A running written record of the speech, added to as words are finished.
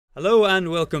Hello and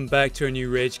welcome back to a new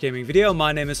Rage Gaming video.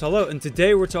 My name is Hollow and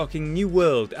today we're talking New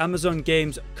World, Amazon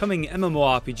Games' upcoming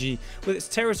MMORPG with its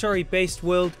territory-based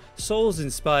world,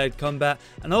 Souls-inspired combat,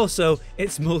 and also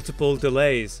its multiple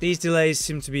delays. These delays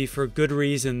seem to be for a good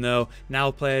reason though.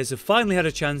 Now players have finally had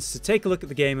a chance to take a look at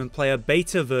the game and play a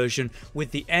beta version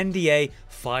with the NDA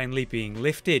finally being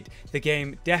lifted. The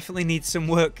game definitely needs some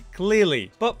work,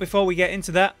 clearly. But before we get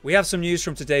into that, we have some news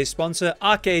from today's sponsor,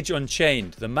 Arcade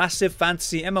Unchained, the massive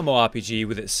fantasy MMORPG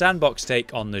with its sandbox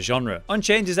take on the genre.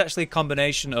 Unchained is actually a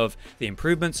combination of the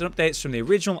improvements and updates from the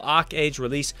original Arcade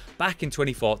release back in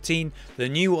 2014, the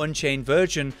new Unchained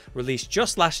version released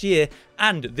just last year,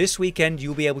 and this weekend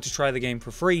you'll be able to try the game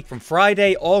for free from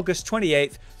Friday, August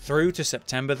 28th through to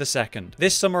September the 2nd.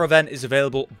 This summer event is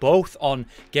available both on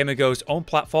GamerGo's own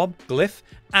platform, Glyph,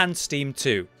 and Steam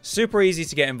too. Super easy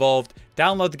to get involved.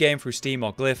 Download the game through Steam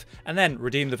or Glyph and then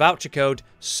redeem the voucher code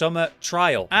Summer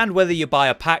Trial. And whether you buy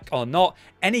a pack or not,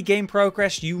 any game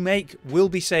progress you make will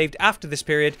be saved after this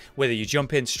period, whether you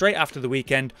jump in straight after the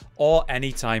weekend or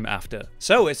any time after.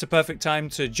 So it's a perfect time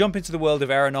to jump into the world of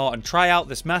Aeronaut and try out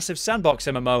this massive sandbox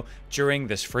MMO during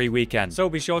this free weekend. So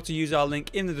be sure to use our link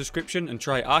in the description and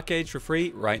try Arcade for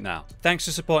free right now. Thanks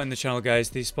for supporting the channel, guys.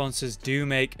 These sponsors do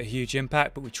make a huge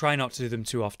impact, but we try not to do them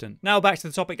too often. Now back to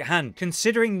the topic at hand.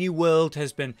 Considering New World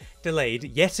has been delayed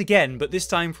yet again, but this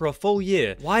time for a full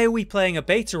year, why are we playing a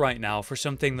beta right now for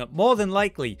something that more than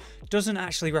likely doesn't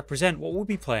actually represent what we'll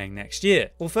be playing next year?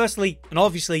 Well, firstly, and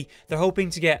obviously, they're hoping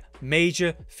to get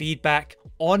major feedback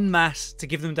en masse to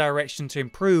give them direction to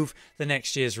improve the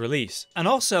next year's release. And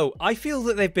also, I feel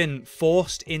that they've been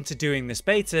forced into doing this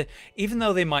beta even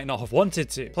though they might not have wanted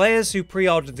to. Players who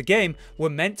pre-ordered the game were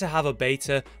meant to have a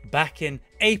beta back in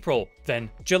April, then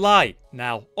July,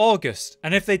 now August.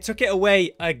 And if they took it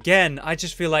away again, I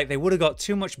just feel like they would have got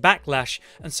too much backlash,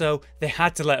 and so they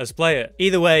had to let us play it.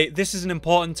 Either way, this is an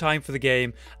important time for the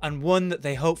game and one that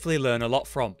they hopefully learn a lot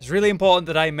from. It's really important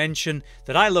that I mention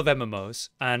that I love MMOs,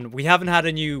 and we haven't had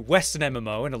a new Western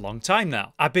MMO in a long time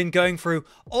now. I've been going through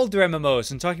older MMOs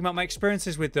and talking about my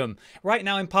experiences with them right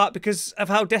now, in part because of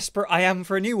how desperate I am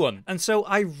for a new one. And so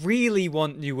I really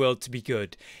want New World to be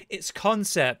good. Its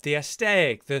concept, the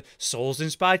aesthetic, the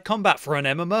Souls-inspired combat for an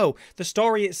MMO. The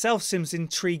story itself seems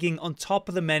intriguing on top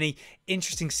of the many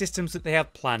interesting systems that they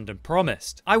have planned and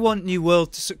promised. I want New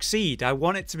World to succeed. I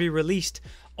want it to be released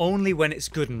only when it's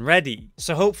good and ready.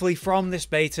 So hopefully from this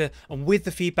beta and with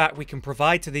the feedback we can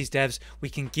provide to these devs, we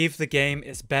can give the game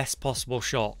its best possible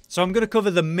shot. So I'm going to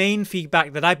cover the main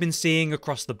feedback that I've been seeing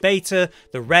across the beta,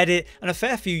 the Reddit, and a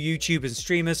fair few YouTube and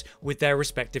streamers with their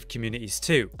respective communities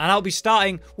too. And I'll be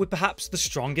starting with perhaps the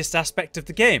strongest aspect of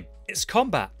the game. It's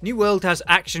combat. New World has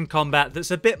action combat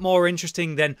that's a bit more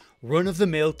interesting than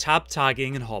run-of-the-mill tab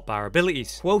tagging and hotbar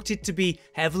abilities. Quoted to be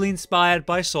heavily inspired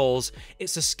by Souls,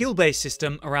 it's a skill-based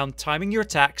system around timing your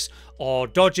attacks or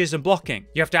dodges and blocking.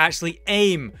 You have to actually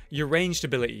aim your ranged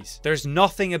abilities. There's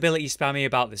nothing ability spammy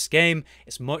about this game.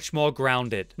 It's much more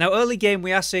grounded. Now, early game,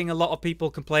 we are seeing a lot of people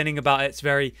complaining about its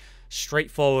very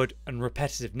straightforward and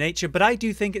repetitive nature, but I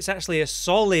do think it's actually a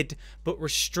solid but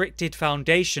restricted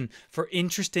foundation for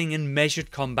interesting and measured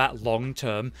combat long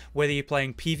term, whether you're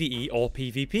playing PvE or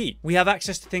PvP. We have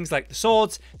access to things like the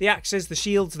swords, the axes, the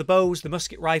shields, the bows, the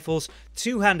musket rifles,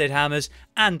 two-handed hammers,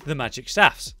 and the magic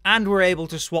staffs. And we're able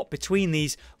to swap between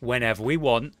these whenever we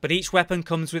want, but each weapon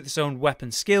comes with its own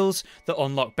weapon skills that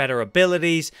unlock better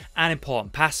abilities and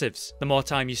important passives. The more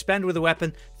time you spend with a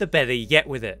weapon, the better you get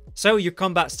with it. So your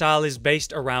combat style is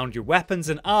based around your weapons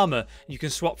and armor. You can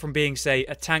swap from being, say,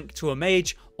 a tank to a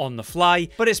mage on the fly,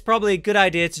 but it's probably a good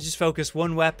idea to just focus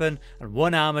one weapon and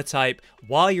one armor type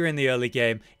while you're in the early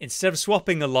game instead of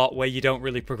swapping a lot where you don't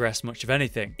really progress much of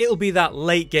anything. It'll be that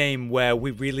late game where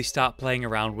we really start playing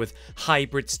around with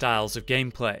hybrid styles of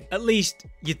gameplay. At least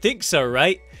you'd think so,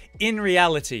 right? In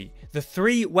reality, the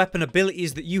 3 weapon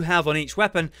abilities that you have on each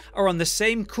weapon are on the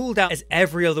same cooldown as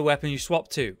every other weapon you swap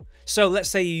to. So let's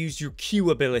say you use your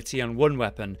Q ability on one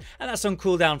weapon, and that's on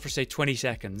cooldown for say 20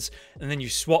 seconds, and then you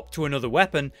swap to another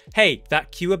weapon. Hey,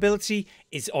 that Q ability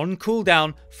is on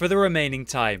cooldown for the remaining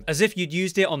time, as if you'd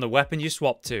used it on the weapon you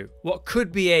swapped to. What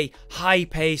could be a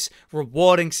high-pace,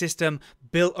 rewarding system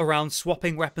built around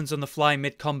swapping weapons on the fly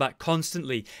mid-combat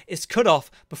constantly is cut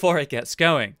off before it gets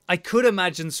going. I could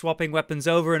imagine swapping weapons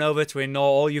over and over to ignore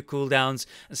all your cooldowns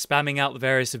and spamming out the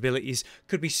various abilities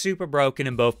could be super broken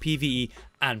in both PvE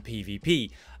and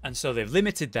PvP, and so they've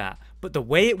limited that. but the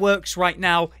way it works right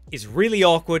now is really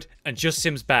awkward and just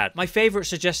seems bad. My favorite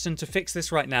suggestion to fix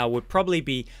this right now would probably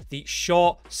be the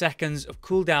short seconds of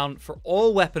cooldown for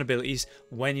all weapon abilities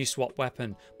when you swap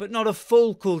weapon, but not a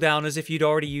full cooldown as if you'd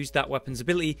already used that weapon's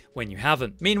ability when you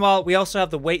haven't. Meanwhile, we also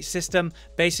have the weight system.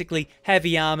 Basically,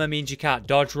 heavy armor means you can't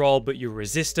dodge roll, but you're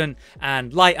resistant,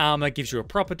 and light armor gives you a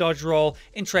proper dodge roll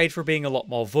in trade for being a lot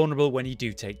more vulnerable when you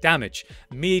do take damage.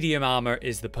 Medium armor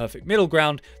is the perfect middle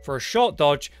ground for a short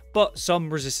dodge, but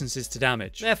some resistances to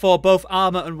damage. Therefore, both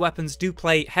armor and weapons do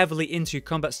play heavily into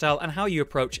combat style and how you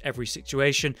approach every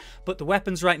situation, but the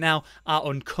weapons right now are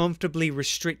uncomfortably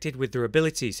restricted with their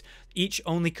abilities. Each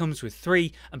only comes with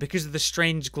 3, and because of the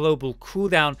strange global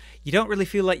cooldown, you don't really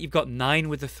feel like you've got 9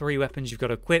 with the 3 weapons you've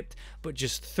got equipped, but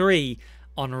just 3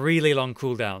 on really long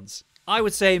cooldowns. I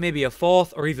would say maybe a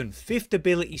 4th or even 5th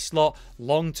ability slot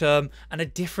long term, and a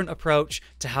different approach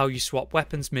to how you swap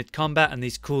weapons mid-combat and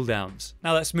these cooldowns.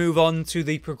 Now let's move on to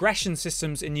the progression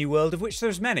systems in New World, of which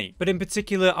there's many, but in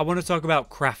particular I want to talk about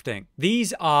crafting.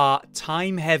 These are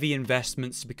time-heavy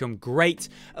investments to become great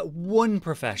at one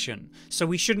profession, so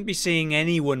we shouldn't be seeing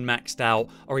anyone maxed out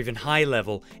or even high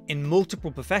level in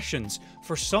multiple professions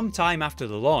for some time after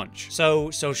the launch.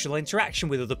 So social interaction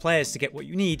with other players to get what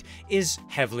you need is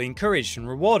heavily encouraged and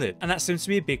rewarded, and that seems to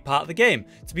be a big part of the game,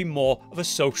 to be more of a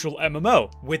social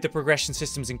MMO. With the progression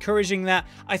systems encouraging that,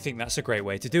 I think that's a great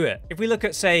way to do it. If we look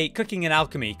at, say, cooking and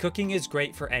alchemy, cooking is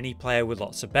great for any player with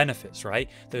lots of benefits, right?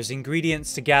 There's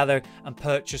ingredients to gather and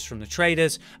purchase from the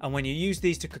traders, and when you use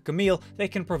these to cook a meal, they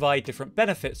can provide different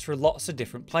benefits for lots of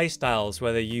different playstyles,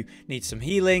 whether you need some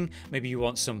healing, maybe you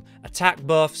want some attack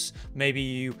buffs, maybe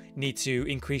you need to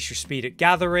increase your speed at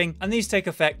gathering, and these take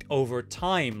effect over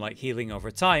time, like healing over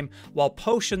time, while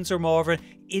potions are more of an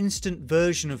instant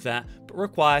version of that, but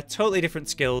require totally different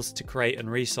skills to create and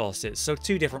resources. So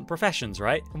 2 different professions,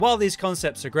 right? And while these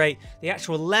concepts are great, the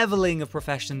actual leveling of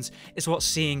professions is what's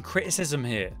seeing criticism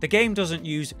here. The game doesn't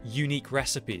use unique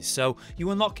recipes, so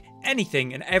you unlock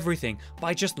anything and everything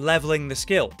by just leveling the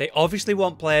skill. They obviously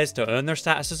want players to earn their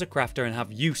status as a crafter and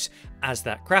have use as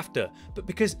that crafter, but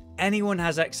because anyone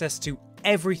has access to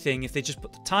everything if they just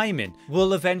put the time in,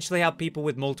 we'll eventually have people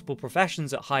with multiple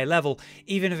professions at high level,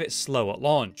 even if it's slow at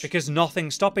launch, because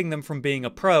nothing's stopping them from being a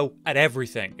pro at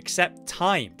everything except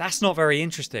time. That's not very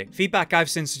interesting. Feedback I've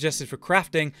seen suggested for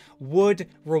crafting would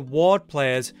reward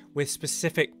players with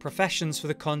specific professions for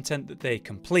the content that they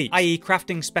complete, i.e.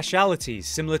 crafting specialities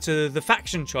similar to the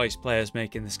faction choice players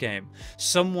make in this game.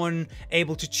 Someone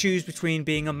able to choose between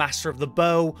being a master of the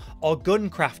bow or gun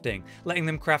crafting, letting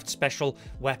them craft special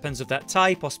weapons of that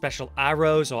type or special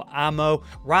arrows or ammo,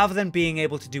 rather than being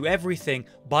able to do everything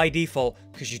by default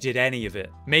because you did any of it.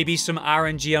 Maybe some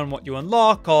RNG on what you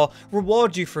unlock, or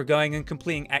reward you for going and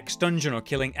completing X dungeon or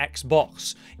killing X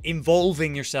boss,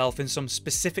 involving yourself in some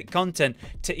specific content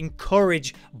to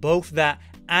encourage both that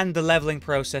and the leveling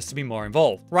process to be more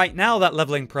involved. Right now, that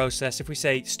leveling process, if we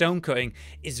say stone cutting,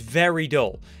 is very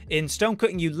dull. In stone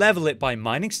cutting, you level it by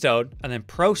mining stone and then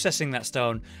processing that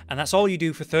stone, and that's all you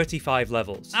do for 35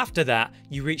 levels. After that,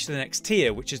 you reach the next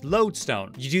tier, which is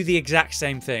lodestone. You do the exact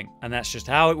same thing, and that's just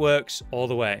how it works all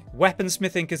the way.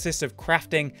 Weaponsmithing consists of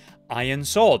crafting iron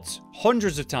swords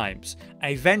hundreds of times,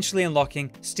 and eventually unlocking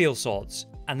steel swords,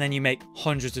 and then you make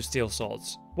hundreds of steel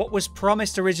swords. What was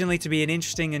promised originally to be an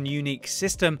interesting and unique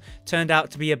system turned out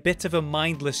to be a bit of a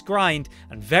mindless grind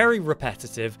and very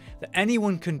repetitive that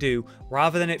anyone can do,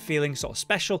 rather than it feeling sort of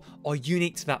special or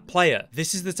unique to that player.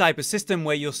 This is the type of system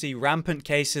where you'll see rampant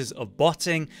cases of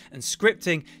botting and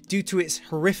scripting due to its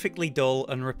horrifically dull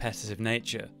and repetitive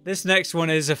nature. This next one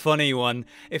is a funny one.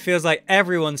 It feels like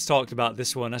everyone's talked about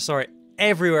this one. I saw it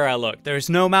everywhere I look. There is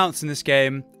no mounts in this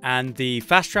game, and the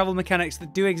fast travel mechanics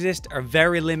that do exist are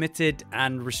very limited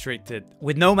and restricted.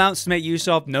 With no mounts to make use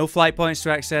of, no flight points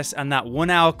to access, and that 1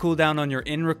 hour cooldown on your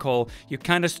in recall, you're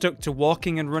kind of stuck to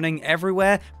walking and running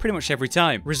everywhere pretty much every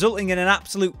time, resulting in an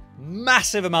absolute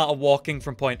massive amount of walking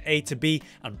from point A to B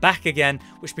and back again,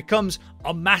 which becomes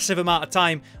a massive amount of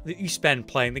time that you spend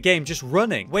playing the game just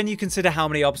running. When you consider how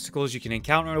many obstacles you can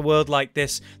encounter in a world like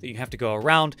this that you have to go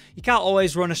around, you can't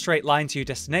always run a straight line to your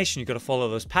destination. You've got to follow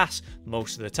those paths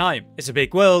most of the time. It's a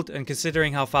big world, and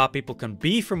considering how far people can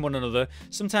be from one another,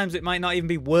 sometimes it might not even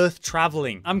be worth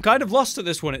traveling. I'm kind of lost at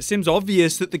this one. It seems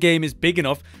obvious that the game is big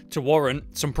enough to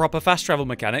warrant some proper fast travel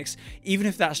mechanics, even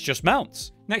if that's just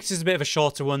mounts. Next is a bit of a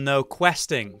shorter one though,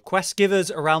 questing. Quest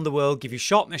givers around the world give you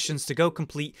short missions to go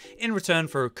complete in return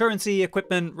for currency,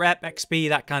 equipment, rep, XP,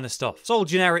 that kind of stuff. It's all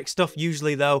generic stuff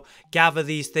usually though. Gather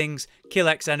these things, kill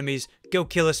X enemies, go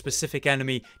kill a specific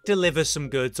enemy, deliver some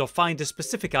goods, or find a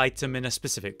specific item in a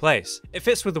specific place. It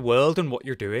fits with the world and what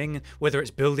you're doing, whether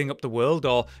it's building up the world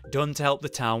or done to help the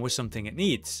town with something it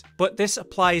needs. But this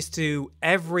applies to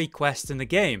every quest in the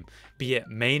game, be it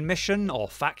main mission or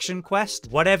faction quest,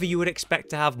 whatever you would expect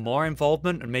to have more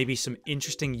involvement and maybe some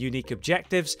interesting unique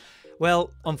objectives.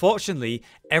 Well, unfortunately,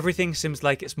 everything seems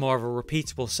like it's more of a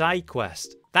repeatable side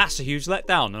quest. That's a huge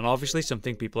letdown and obviously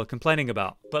something people are complaining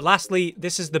about. But lastly,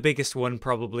 this is the biggest one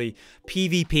probably,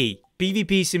 PvP.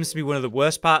 PvP seems to be one of the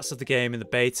worst parts of the game in the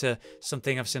beta,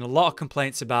 something I've seen a lot of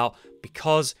complaints about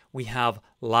because we have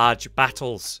large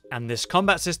battles. And this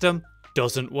combat system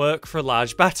doesn't work for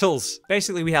large battles.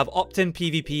 Basically, we have opt-in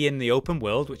PvP in the open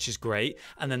world, which is great,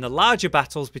 and then the larger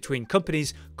battles between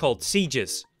companies called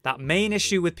sieges. That main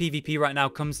issue with PvP right now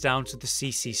comes down to the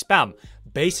CC spam.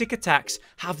 Basic attacks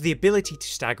have the ability to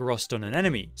stagger or stun an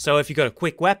enemy. So if you've got a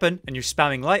quick weapon and you're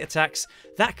spamming light attacks,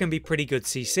 that can be pretty good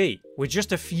CC. With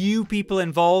just a few people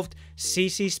involved,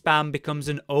 CC spam becomes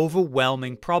an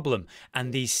overwhelming problem,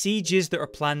 and these sieges that are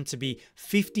planned to be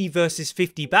 50 versus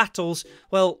 50 battles,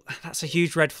 well, that's a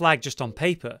huge red flag just on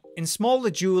paper. In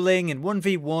smaller dueling and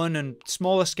 1v1 and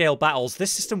smaller scale battles,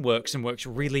 this system works and works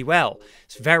really well.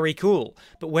 It's very cool.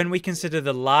 But when we consider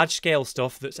the large scale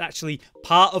stuff that's actually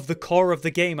part of the core of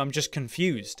the game, I'm just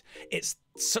confused. It's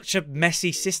such a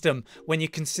messy system when you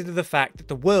consider the fact that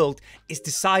the world is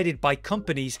decided by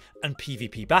companies and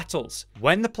PvP battles.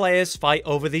 When the players fight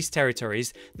over these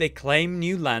territories, they claim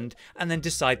new land and then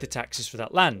decide the taxes for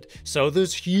that land. So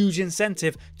there's huge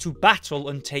incentive to battle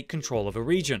and take control of a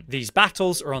region. These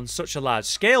battles are on such a large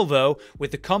scale though,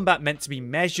 with the combat meant to be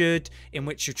measured, in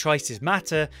which your choices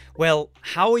matter. Well,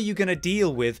 how are you going to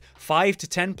deal with 5 to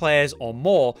 10 players or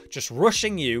more just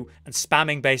rushing you and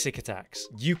spamming basic attacks?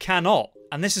 You cannot.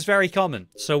 And this is very common.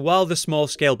 So while the small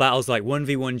scale battles like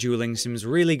 1v1 dueling seems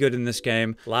really good in this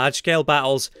game, large scale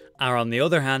battles are on the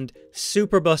other hand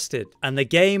super busted. And the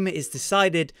game is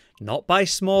decided not by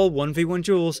small 1v1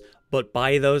 duels, but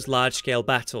by those large scale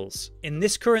battles. In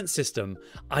this current system,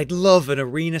 I'd love an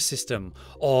arena system,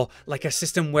 or like a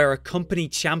system where a company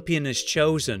champion is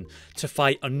chosen to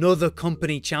fight another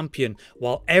company champion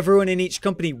while everyone in each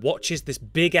company watches this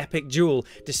big epic duel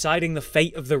deciding the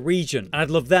fate of the region. And I'd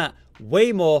love that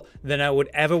way more than I would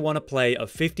ever want to play a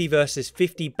 50 versus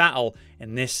 50 battle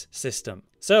in this system.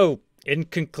 So, in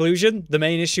conclusion, the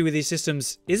main issue with these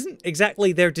systems isn't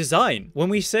exactly their design. When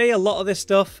we say a lot of this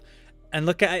stuff and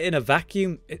look at it in a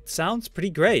vacuum, it sounds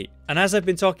pretty great. And as I've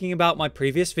been talking about my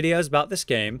previous videos about this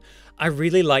game, I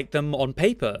really like them on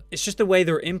paper. It's just the way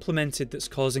they're implemented that's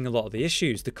causing a lot of the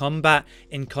issues. The combat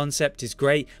in concept is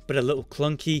great, but a little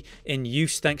clunky in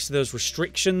use thanks to those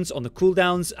restrictions on the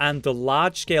cooldowns and the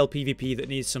large-scale PvP that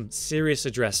needs some serious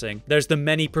addressing. There's the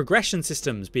many progression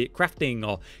systems, be it crafting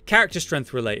or character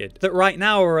strength related, that right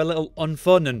now are a little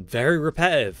unfun and very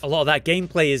repetitive. A lot of that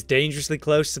gameplay is dangerously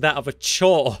close to that of a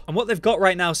chore. And what they've got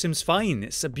right now seems fine.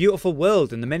 It's a beautiful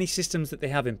world, and the many systems that they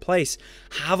have in place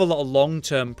have a lot of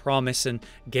long-term promise and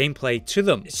gameplay to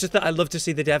them. It's just that I love to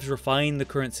see the devs refine the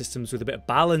current systems with a bit of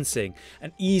balancing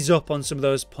and ease up on some of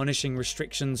those punishing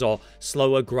restrictions or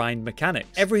slower grind mechanics.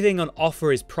 Everything on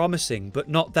offer is promising, but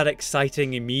not that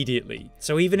exciting immediately.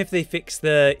 So even if they fix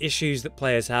the issues that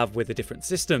players have with the different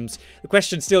systems, the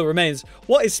question still remains,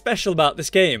 what is special about this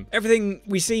game? Everything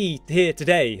we see here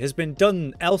today has been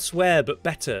done elsewhere but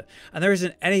better, and there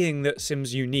isn't anything that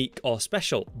seems unique or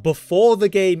special. Before the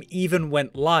game even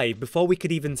went live, before we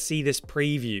could even see this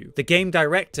preview, the game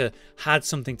director had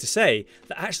something to say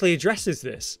that actually addresses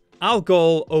this. Our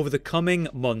goal over the coming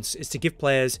months is to give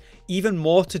players even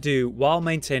more to do while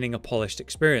maintaining a polished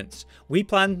experience. We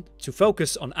plan to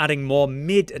focus on adding more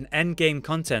mid and end game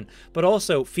content, but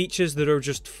also features that are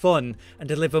just fun and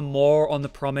deliver more on the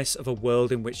promise of a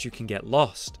world in which you can get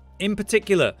lost. In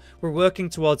particular, we're working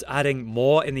towards adding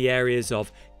more in the areas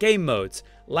of game modes,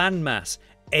 landmass,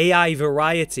 AI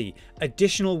variety,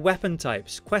 additional weapon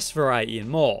types, quest variety, and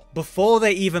more. Before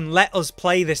they even let us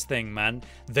play this thing, man,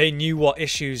 they knew what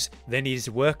issues they needed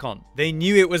to work on. They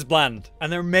knew it was bland,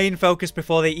 and their main focus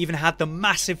before they even had the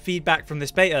massive feedback from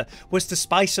this beta was to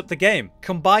spice up the game.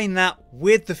 Combine that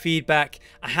with the feedback,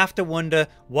 I have to wonder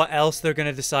what else they're going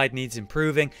to decide needs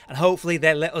improving, and hopefully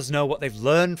they'll let us know what they've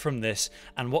learned from this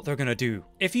and what they're going to do.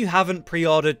 If you haven't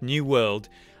pre-ordered New World,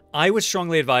 I would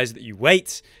strongly advise that you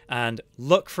wait and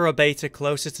look for a beta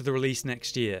closer to the release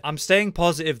next year. I'm staying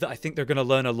positive that I think they're going to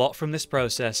learn a lot from this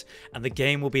process and the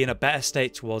game will be in a better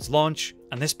state towards launch.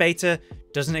 and this beta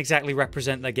doesn't exactly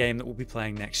represent the game that we'll be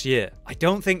playing next year. I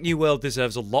don't think New World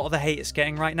deserves a lot of the hate it's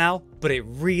getting right now, but it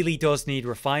really does need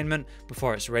refinement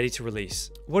before it's ready to release.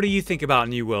 What do you think about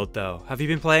New World though? Have you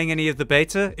been playing any of the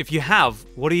beta? If you have,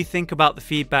 what do you think about the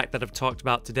feedback that I've talked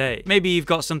about today? Maybe you've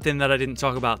got something that I didn't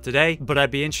talk about today, but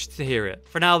I'd be interested to hear it.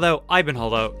 For now though, I've been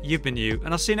Hollow, you've been you,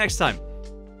 and I'll see you next time.